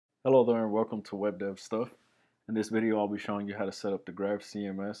Hello there and welcome to Web Dev Stuff. In this video I'll be showing you how to set up the Grav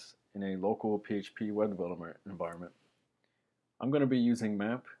CMS in a local PHP web development environment. I'm going to be using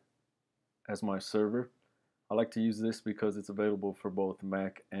MAMP as my server. I like to use this because it's available for both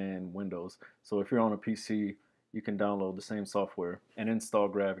Mac and Windows. So if you're on a PC, you can download the same software and install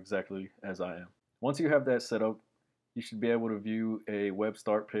Grav exactly as I am. Once you have that set up, you should be able to view a web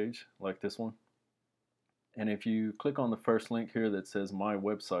start page like this one. And if you click on the first link here that says My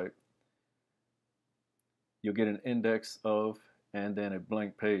Website, you'll get an index of and then a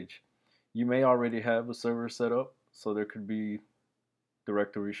blank page. You may already have a server set up, so there could be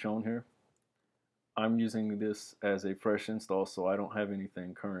directories shown here. I'm using this as a fresh install, so I don't have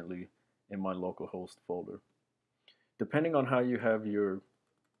anything currently in my localhost folder. Depending on how you have your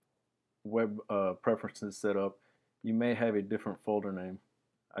web preferences set up, you may have a different folder name.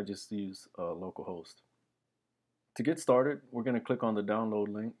 I just use localhost. To get started, we're going to click on the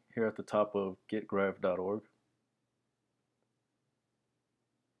download link here at the top of getgrav.org.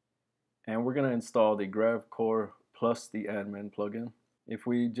 And we're going to install the Grav core plus the admin plugin. If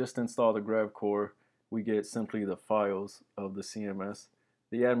we just install the Grav core, we get simply the files of the CMS.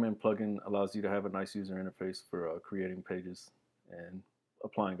 The admin plugin allows you to have a nice user interface for creating pages and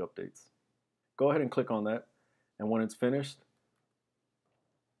applying updates. Go ahead and click on that, and when it's finished,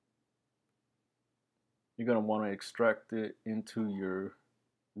 you're going to want to extract it into your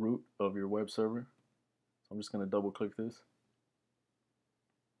root of your web server. So I'm just going to double click this.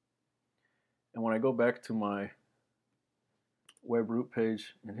 And when I go back to my web root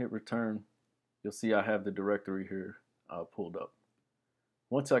page and hit return, you'll see I have the directory here pulled up.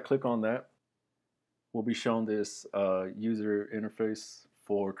 Once I click on that, we'll be shown this user interface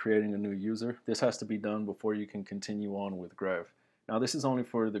for creating a new user. This has to be done before you can continue on with Grav. Now this is only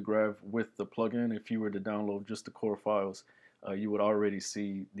for the Grav with the plugin. If you were to download just the core files, you would already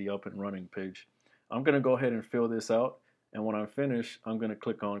see the up and running page. I'm going to go ahead and fill this out, and when I'm finished, I'm going to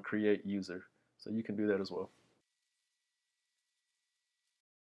click on Create User. So you can do that as well.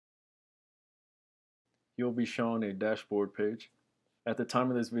 You'll be shown a dashboard page. At the time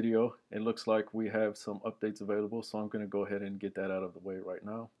of this video, it looks like we have some updates available, so I'm going to go ahead and get that out of the way right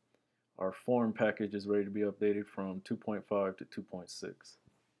now. Our form package is ready to be updated from 2.5 to 2.6.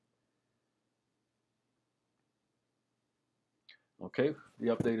 Okay, the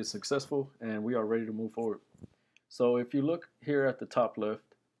update is successful and we are ready to move forward. So if you look here at the top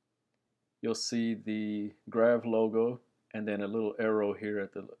left, you'll see the Grav logo and then a little arrow here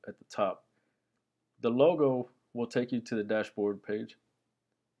at the top. The logo will take you to the dashboard page,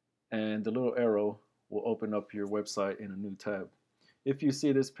 and the little arrow will open up your website in a new tab. If you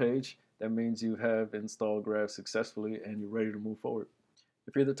see this page, that means you have installed Grav successfully and you're ready to move forward.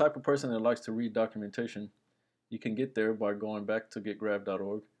 If you're the type of person that likes to read documentation, you can get there by going back to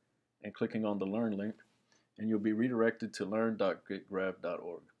getgrav.org and clicking on the Learn link, and you'll be redirected to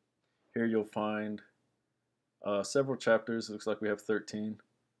learn.getgrav.org. Here you'll find several chapters. It looks like we have 13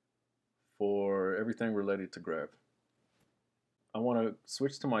 for everything related to Grav. I want to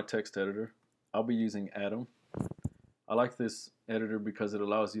switch to my text editor. I'll be using Atom. I like this editor because it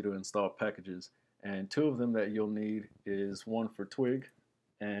allows you to install packages, and two of them that you'll need is one for Twig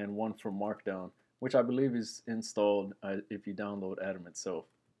and one for Markdown, which I believe is installed if you download Atom itself.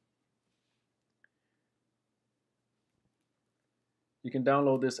 You can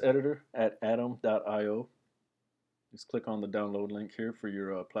download this editor at atom.io. Just click on the download link here for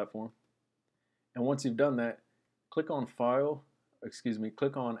your platform. And once you've done that, click on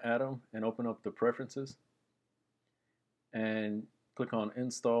click on Atom and open up the preferences. And click on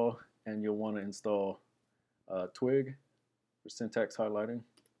Install, and you'll want to install Twig for syntax highlighting.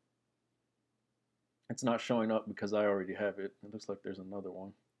 It's not showing up because I already have it. It looks like there's another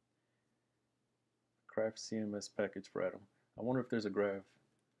one. Grav CMS package for Atom. I wonder if there's a Grav.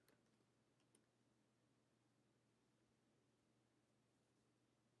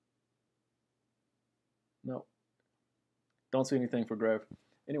 No, don't see anything for Grav.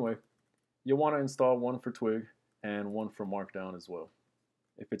 Anyway, you'll want to install one for Twig and one for Markdown as well,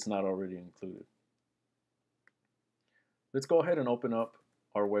 if it's not already included. Let's go ahead and open up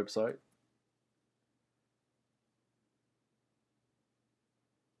our website.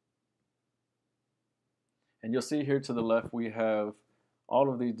 And you'll see here to the left we have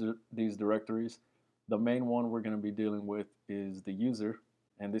all of these directories. The main one we're going to be dealing with is the user,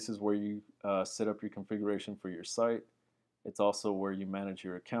 and this is where you set up your configuration for your site. It's also where you manage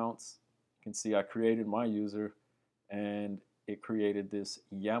your accounts. You can see I created my user and it created this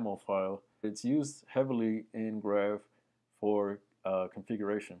YAML file. It's used heavily in Grav for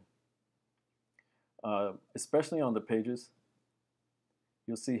configuration, especially on the pages.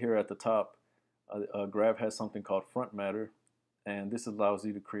 you'll see here at the top, Grav has something called front matter, and this allows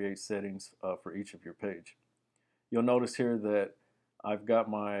you to create settings for each of your page. You'll notice here that I've got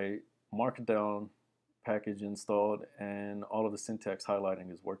my Markdown package installed and all of the syntax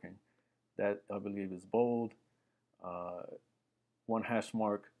highlighting is working. That, I believe, is bold. One hash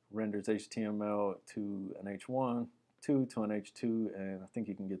mark renders HTML to an H1, 2 to an H2, and I think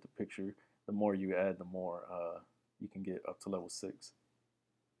you can get the picture. The more you add, the more you can get up to level 6.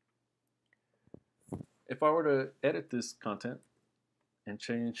 If I were to edit this content and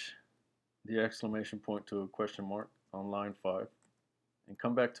change the exclamation point to a question mark on line 5 and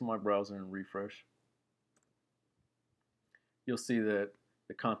come back to my browser and refresh, you'll see that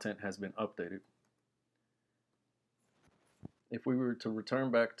the content has been updated. If we were to return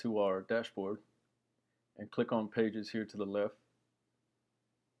back to our dashboard and click on pages here to the left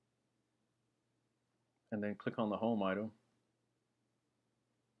and then click on the home item,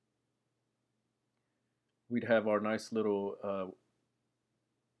 we'd have our nice little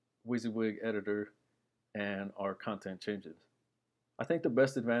WYSIWYG editor and our content changes. I think the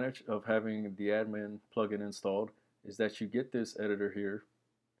best advantage of having the admin plugin installed is that you get this editor here,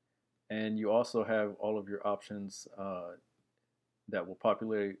 and you also have all of your options that will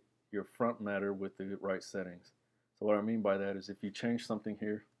populate your front matter with the right settings. So what I mean by that is if you change something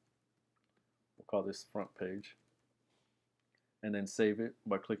here, we'll call this front page, and then save it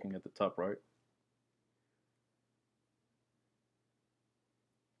by clicking at the top right.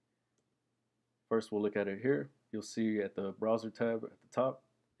 First, we'll look at it here. You'll see at the browser tab at the top,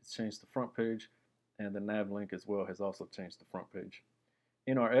 it's changed the front page, and the nav link as well has also changed the front page.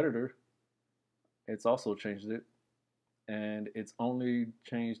 In our editor, it's also changed it, and it's only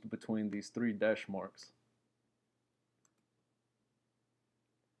changed between these 3 dash marks.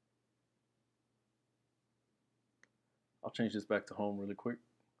 I'll change this back to home really quick.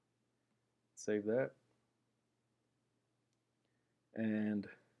 Save that. And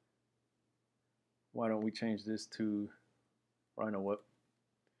why don't we change this to, or I know what,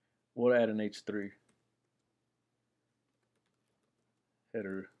 we'll add an H3.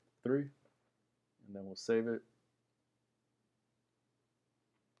 Header 3, and then we'll save it.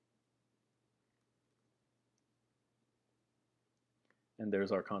 And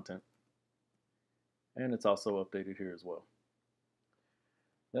there's our content. And it's also updated here as well.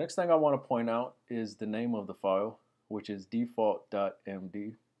 The next thing I want to point out is the name of the file, which is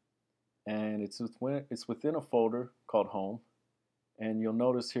default.md. And it's within a folder called home. And you'll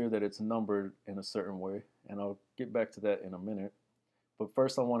notice here that it's numbered in a certain way. And I'll get back to that in a minute. But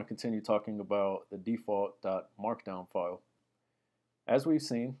first I want to continue talking about the default.markdown file. As we've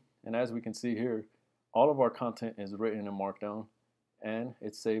seen, and as we can see here, all of our content is written in Markdown, and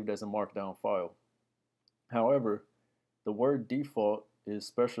it's saved as a Markdown file. However, the word default is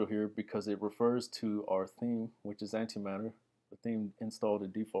special here because it refers to our theme, which is antimatter, the theme installed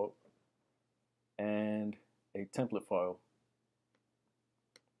at default, and a template file.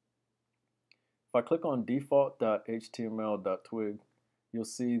 If I click on default.html.twig, you'll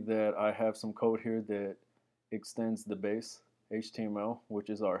see that I have some code here that extends the base HTML, which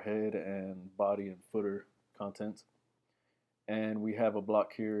is our head and body and footer content. And we have a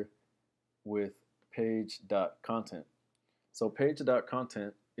block here with page.content. So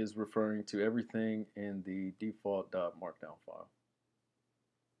page.content is referring to everything in the default.markdown file.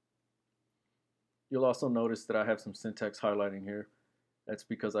 You'll also notice that I have some syntax highlighting here. That's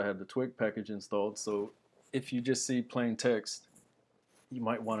because I have the Twig package installed. So if you just see plain text, you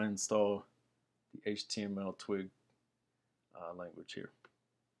might want to install the HTML Twig language here.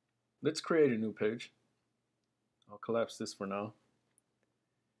 Let's create a new page. I'll collapse this for now.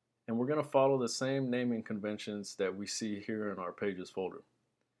 And we're going to follow the same naming conventions that we see here in our pages folder.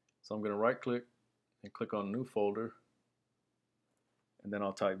 So I'm going to right click and click on new folder, and then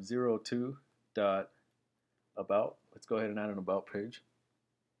I'll type 02.about. Let's go ahead and add an about page.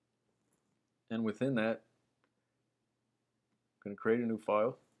 And within that, I'm going to create a new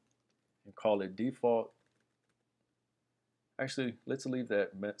file and call it default. Actually, let's leave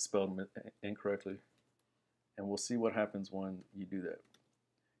that spelled incorrectly, and we'll see what happens when you do that.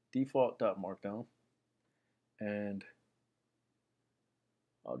 Default.markdown, and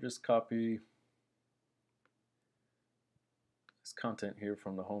I'll just copy this content here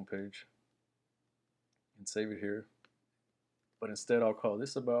from the home page and save it here. But instead, I'll call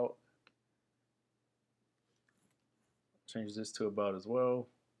this about. Change this to about as well.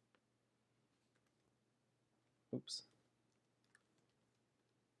 Oops.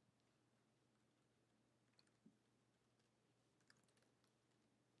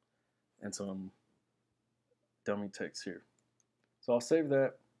 And some dummy text here. So I'll save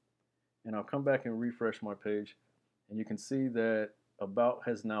that, and I'll come back and refresh my page, and you can see that About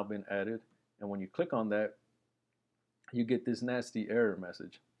has now been added. And when you click on that, you get this nasty error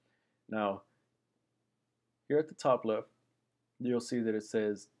message. Now, here at the top left, you'll see that it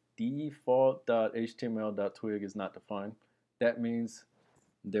says default.html.twig is not defined. That means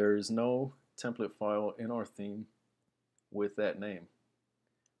there is no template file in our theme with that name.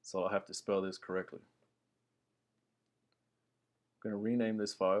 So I'll have to spell this correctly. I'm going to rename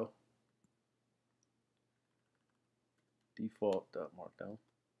this file default.markdown.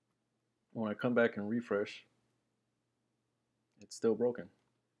 When I come back and refresh, it's still broken.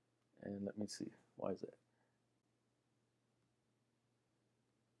 And let me see, why is that?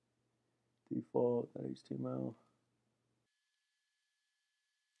 Default.html.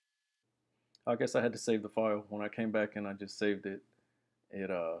 I guess I had to save the file. When I came back and I just saved it,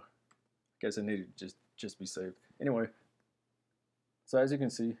 I guess it needed to just be saved. Anyway, so as you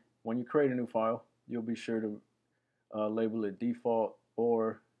can see, when you create a new file, you'll be sure to label it default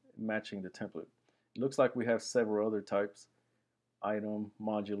or matching the template. It looks like we have several other types: item,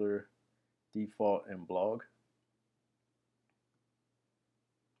 modular, default, and blog.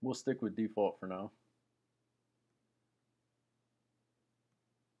 We'll stick with default for now.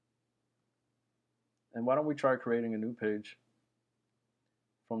 And why don't we try creating a new page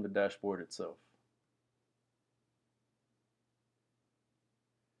from the dashboard itself.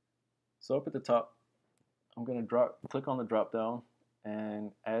 So up at the top, I'm going to click on the drop down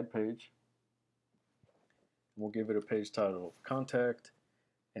and add page. We'll give it a page title of contact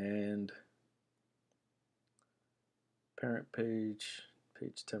and parent page,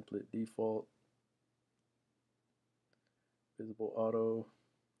 page template default, visible auto.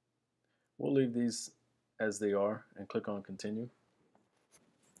 We'll leave these as they are and click on continue.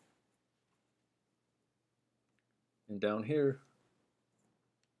 And down here,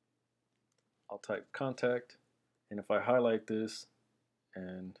 I'll type contact, and if I highlight this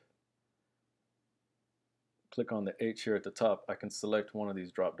and click on the H here at the top, I can select one of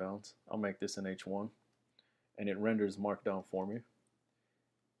these drop downs. I'll make this an H1, and it renders Markdown for me.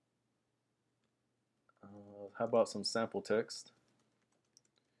 How about some sample text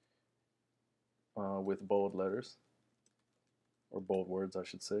with bold letters, or bold words I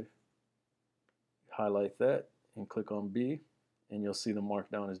should say. Highlight that and click on B, and you'll see the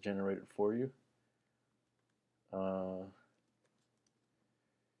Markdown is generated for you.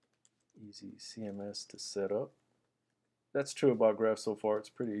 Easy CMS to set up. That's true about Grav so far. It's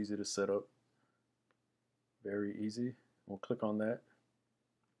pretty easy to set up. Very easy. We'll click on that.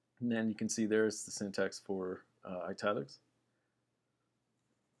 And then you can see there's the syntax for italics.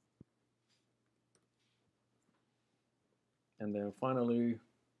 And then finally,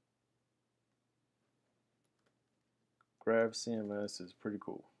 Grav CMS is pretty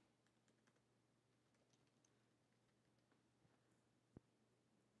cool.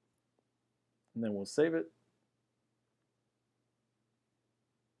 And then we'll save it.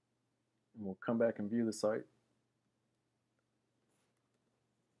 And we'll come back and view the site.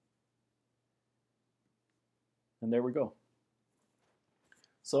 And there we go.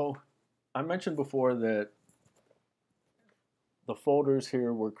 So I mentioned before that the folders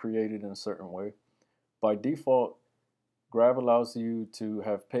here were created in a certain way. By default, Grav allows you to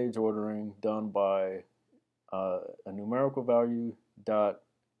have page ordering done by a numerical value dot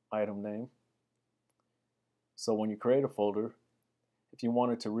item name. So when you create a folder, if you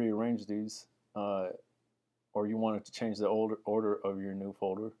wanted to rearrange these or you wanted to change the order of your new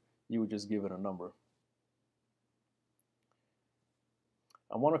folder, you would just give it a number.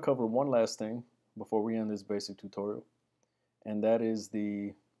 I want to cover one last thing before we end this basic tutorial, and that is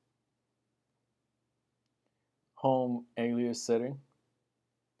the home alias setting.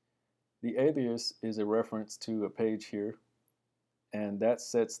 The alias is a reference to a page here, and that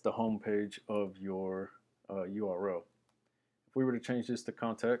sets the home page of your URL. If we were to change this to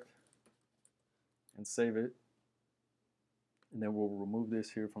contact and save it, and then we'll remove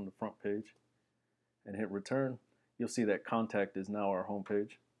this here from the front page and hit return, you'll see that contact is now our home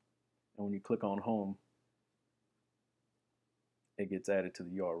page. And when you click on home, it gets added to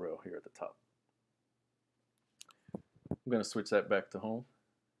the URL here at the top. I'm going to switch that back to home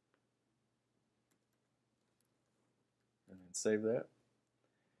and then save that.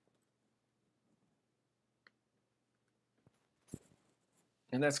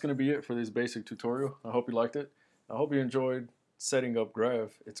 And that's going to be it for this basic tutorial. I hope you liked it. I hope you enjoyed setting up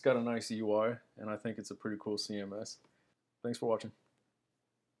Grav. It's got a nice UI, and I think it's a pretty cool CMS. Thanks for watching.